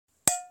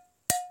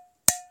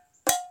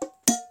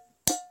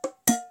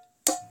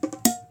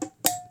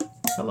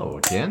Hello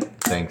again.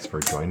 Thanks for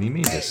joining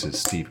me. This is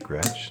Steve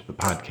Gretsch. The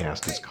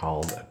podcast is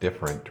called A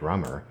Different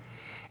Drummer.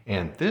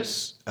 And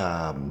this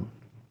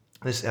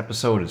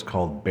episode is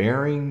called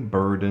Bearing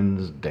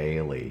Burdens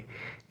Daily.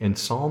 In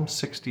Psalm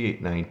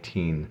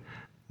 68:19,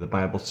 the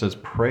Bible says,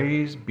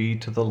 "Praise be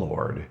to the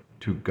Lord,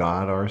 to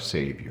God our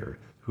Savior,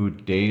 who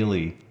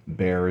daily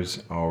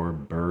bears our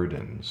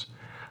burdens."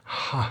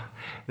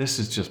 This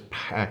is just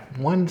packed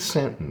one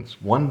sentence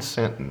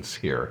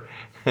here,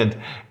 and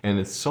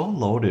it's so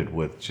loaded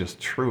with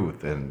just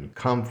truth and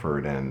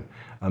comfort and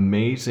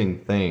amazing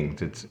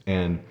things.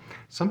 And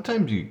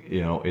sometimes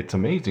it's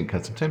amazing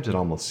because sometimes it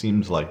almost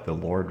seems like the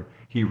Lord,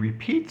 he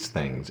repeats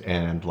things,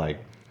 and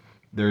like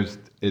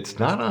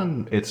it's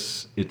on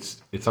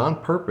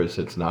purpose.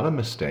 It's not a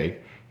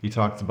mistake. He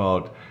talks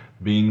about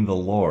being the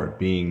Lord,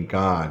 being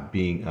God,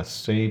 being a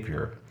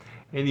Savior.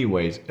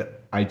 Anyways,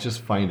 I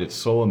just find it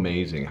so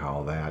amazing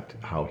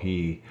how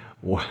he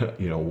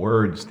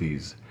words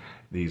these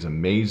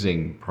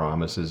amazing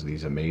promises,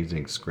 these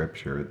amazing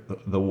scripture.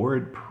 The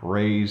word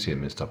praise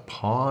him is to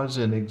pause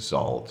and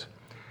exalt.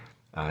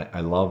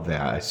 I love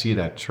that. I see it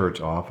at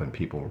church often,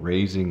 people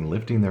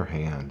lifting their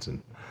hands,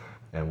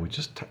 and we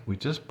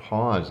just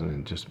pause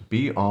and just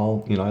be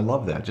all, I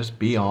love that. Just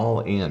be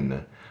all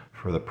in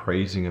for the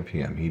praising of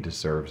him. He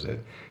deserves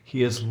it.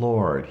 He is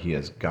Lord, he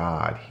is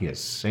God, he is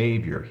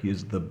Savior, he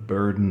is the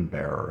burden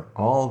bearer.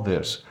 All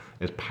this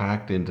is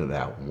packed into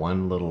that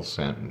one little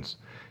sentence.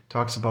 It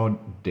talks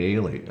about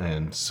daily,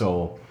 and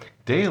so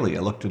daily,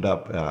 I looked it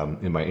up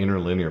in my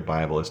interlinear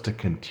Bible, is to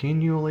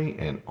continually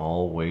and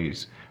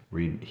always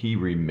he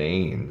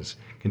remains.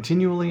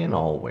 Continually and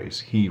always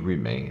he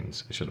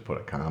remains. I should have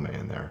put a comma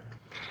in there.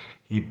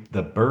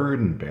 The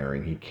burden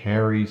bearing, he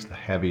carries the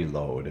heavy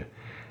load.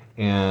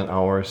 And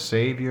our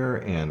Savior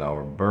and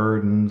our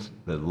burdens,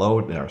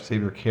 our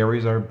Savior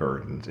carries our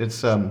burdens.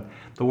 It's the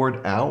word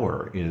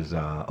 "our" is,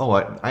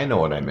 I know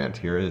what I meant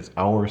here, is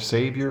our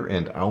Savior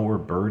and our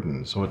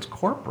burdens. So it's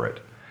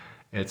corporate.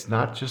 It's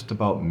not just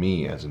about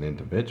me as an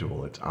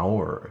individual, it's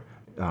our.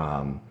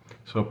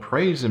 So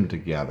praise him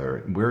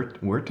together.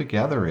 We're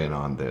together in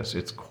on this.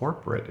 It's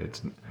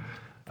corporate.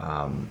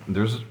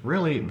 There's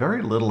really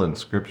very little in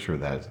Scripture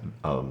that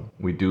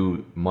we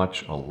do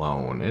much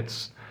alone.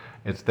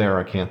 It's there.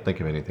 I can't think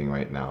of anything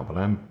right now,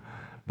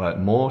 but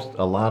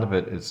a lot of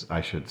it is, I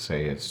should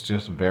say, it's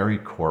just very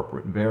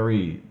corporate,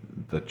 very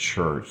the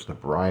church, the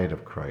bride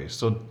of Christ.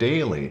 So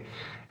daily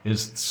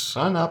is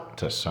sun up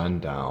to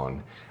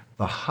sundown,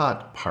 the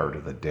hot part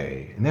of the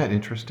day. Isn't that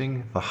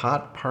interesting? The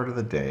hot part of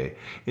the day,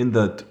 in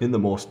the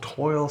most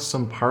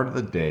toilsome part of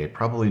the day,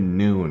 probably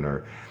noon,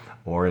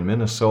 or in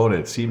Minnesota,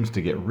 it seems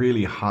to get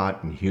really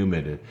hot and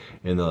humid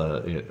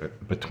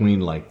between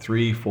like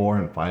 3, 4,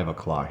 and 5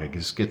 o'clock. It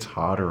just gets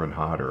hotter and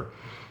hotter,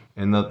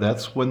 and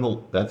that's when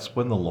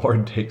the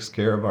Lord takes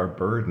care of our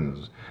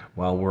burdens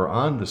while we're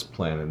on this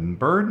planet. And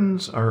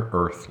burdens are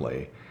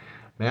earthly.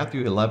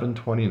 Matthew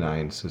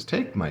 11:29 says,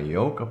 "Take my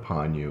yoke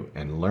upon you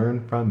and learn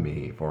from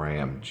me, for I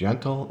am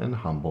gentle and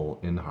humble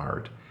in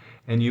heart,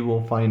 and you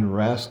will find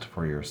rest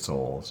for your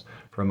souls.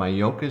 For my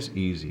yoke is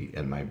easy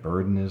and my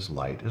burden is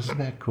light." Isn't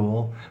that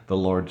cool? The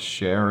Lord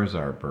shares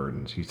our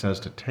burdens. He says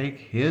to take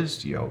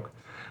his yoke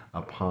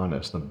upon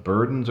us. The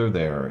burdens are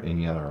there, and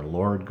yet our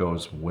Lord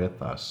goes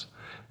with us.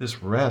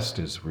 This rest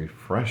is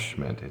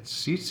refreshment. It's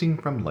ceasing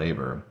from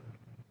labor.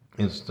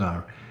 It's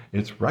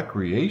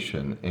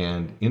recreation,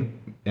 and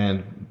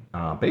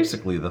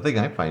basically the thing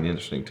I find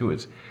interesting too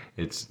is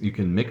you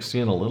can mix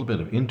in a little bit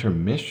of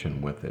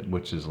intermission with it,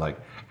 which is like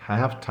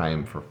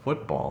halftime for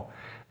football.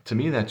 To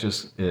me, that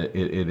just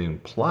it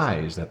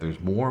implies that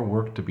there's more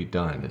work to be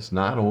done. It's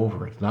not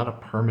over. It's not a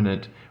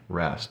permanent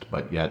rest,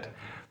 but yet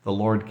the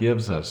Lord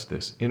gives us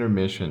this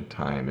intermission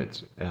time.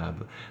 It's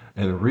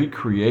and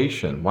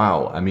recreation.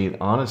 Wow, I mean,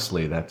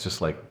 honestly, that's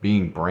just like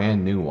being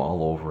brand new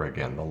all over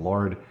again. The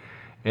Lord.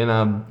 And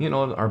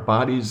our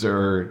bodies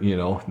are,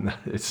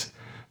 it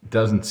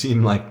doesn't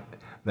seem like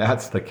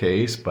that's the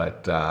case,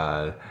 but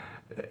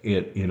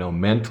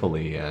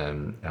mentally,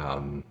 and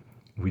the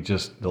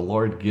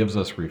Lord gives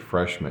us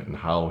refreshment in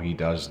how he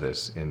does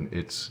this, and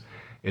it's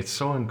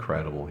so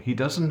incredible. He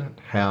doesn't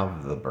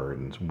have the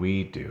burdens,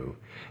 we do,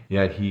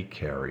 yet he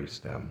carries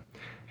them.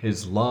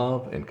 His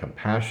love and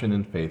compassion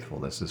and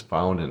faithfulness is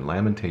found in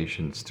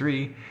Lamentations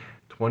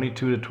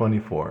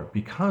 3:22-24.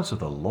 "Because of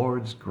the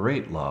Lord's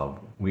great love,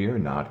 we are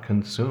not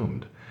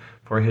consumed,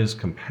 for his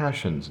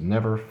compassions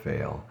never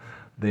fail.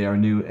 They are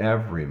new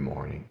every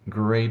morning.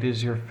 Great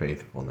is your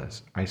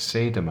faithfulness. I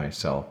say to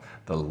myself,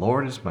 the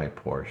Lord is my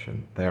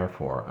portion,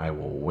 therefore I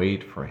will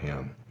wait for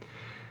him."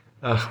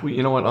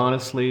 You know what,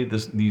 honestly,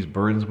 these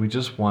burdens, we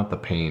just want the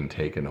pain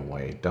taken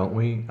away, don't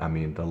we? I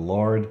mean, the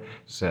Lord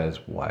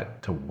says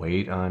what? To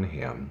wait on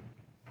him.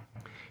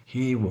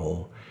 He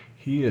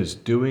is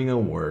doing a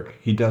work.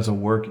 He does a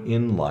work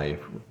in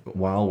life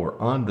while we're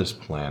on this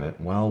planet,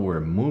 while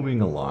we're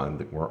moving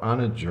along. We're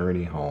on a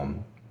journey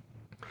home.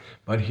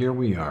 But here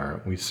we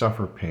are. We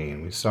suffer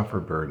pain. We suffer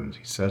burdens.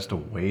 He says to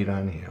wait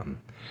on him.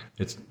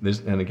 This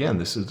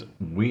is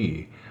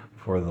we,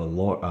 for the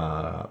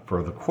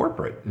for the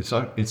corporate.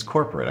 It's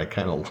corporate. I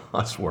kind of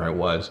lost where I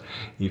was.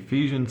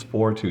 Ephesians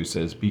 4:2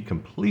 says, "Be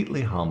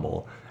completely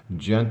humble,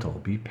 gentle,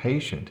 be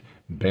patient,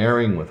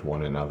 bearing with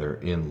one another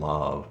in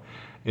love."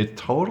 It's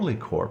totally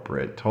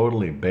corporate,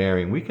 totally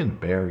bearing. We can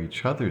bear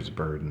each other's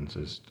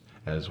burdens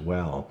as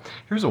well.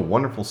 Here's a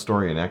wonderful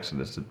story in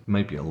Exodus. It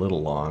might be a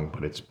little long,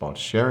 but it's about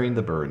sharing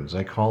the burdens.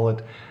 I call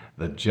it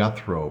the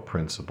Jethro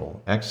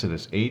principle.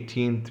 Exodus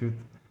 18:13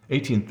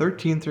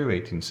 through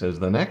 18 says,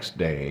 "The next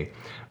day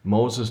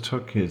Moses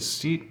took his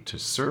seat to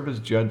serve as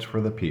judge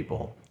for the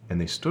people, and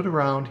they stood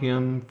around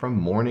him from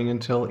morning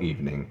until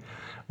evening.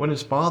 When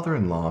his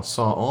father-in-law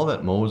saw all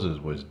that Moses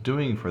was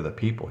doing for the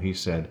people, he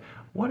said,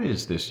 'What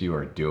is this you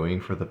are doing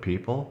for the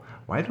people?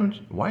 Why do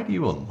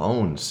you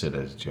alone sit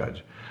as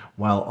judge,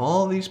 while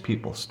all these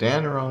people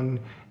stand around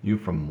you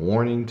from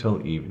morning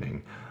till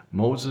evening?'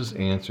 Moses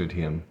answered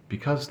him,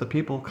 'Because the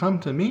people come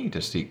to me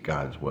to seek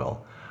God's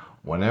will.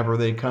 Whenever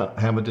they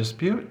have a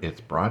dispute,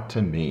 it's brought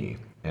to me,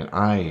 and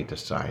I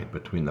decide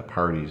between the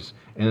parties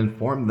and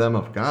inform them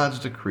of God's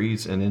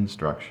decrees and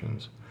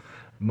instructions.'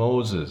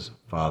 Moses'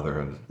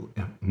 father-in-law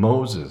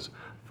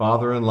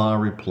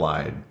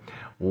replied,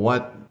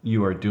 'What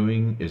you are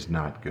doing is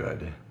not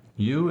good.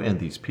 You and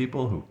these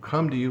people who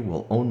come to you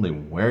will only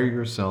wear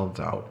yourselves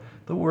out.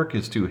 The work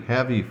is too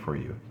heavy for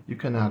you. You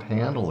cannot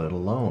handle it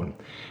alone.'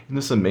 Isn't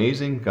this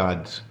amazing?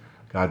 God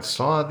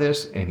saw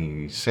this and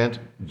he sent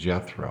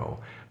Jethro,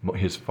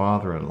 his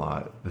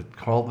father-in-law. It's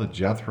called the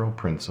Jethro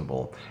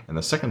principle. And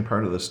the second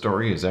part of the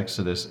story is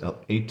Exodus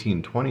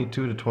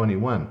 18:22 to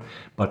 21.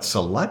 "But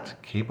select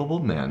capable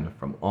men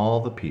from all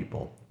the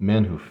people,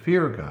 men who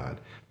fear God,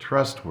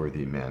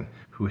 trustworthy men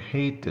who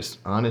hate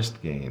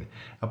dishonest gain.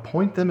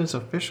 Appoint them as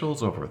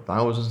officials over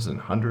thousands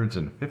and hundreds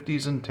and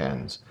fifties and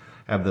tens.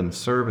 Have them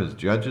serve as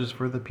judges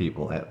for the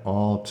people at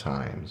all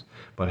times,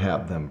 but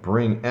have them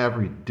bring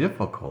every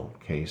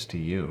difficult case to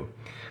you.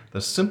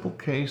 The simple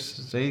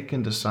cases they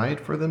can decide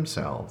for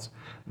themselves.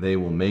 They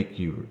will make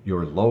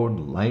your load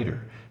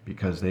lighter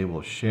because they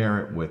will share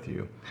it with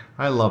you."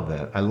 I love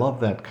that. I love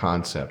that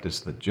concept.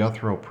 It's the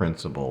Jethro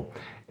principle,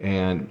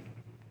 and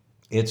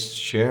it's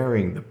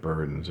sharing the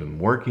burdens and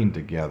working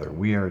together.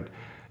 We are.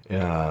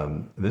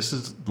 This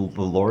is the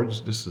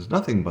Lord's. This is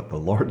nothing but the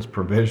Lord's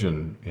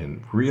provision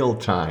in real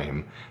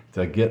time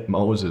to get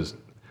Moses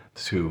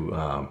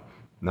to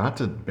not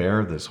to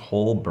bear this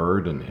whole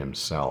burden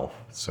himself.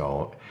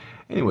 So,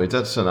 anyways,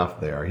 that's enough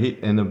there.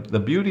 The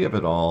beauty of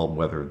it all,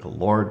 whether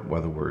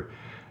we're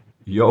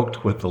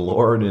yoked with the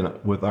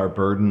Lord with our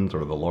burdens,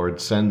 or the Lord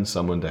sends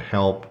someone to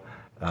help,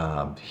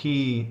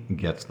 he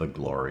gets the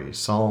glory.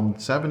 Psalm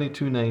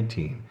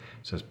 72:19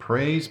 says,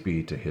 "Praise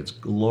be to his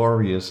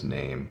glorious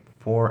name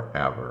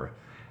forever.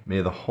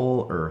 May the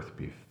whole earth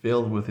be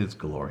filled with his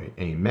glory.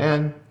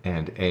 Amen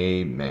and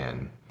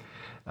amen."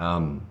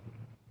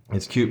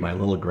 It's cute, my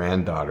little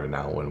granddaughter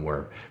now, when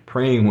we're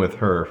praying with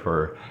her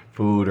for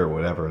food or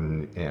whatever,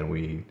 and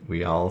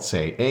we all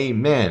say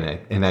amen,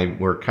 and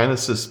we're kind of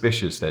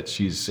suspicious that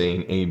she's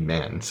saying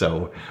amen,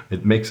 so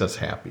it makes us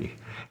happy.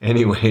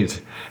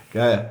 Anyways,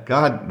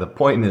 God, the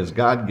point is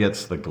God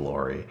gets the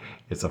glory.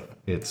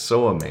 It's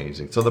so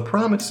amazing. So the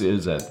promise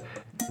is that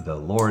the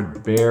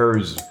Lord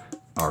bears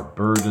our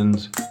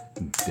burdens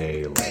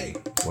daily.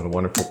 What a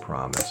wonderful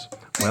promise.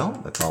 Well,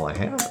 that's all I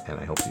have, and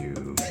I hope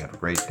you have a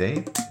great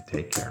day.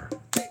 Take care.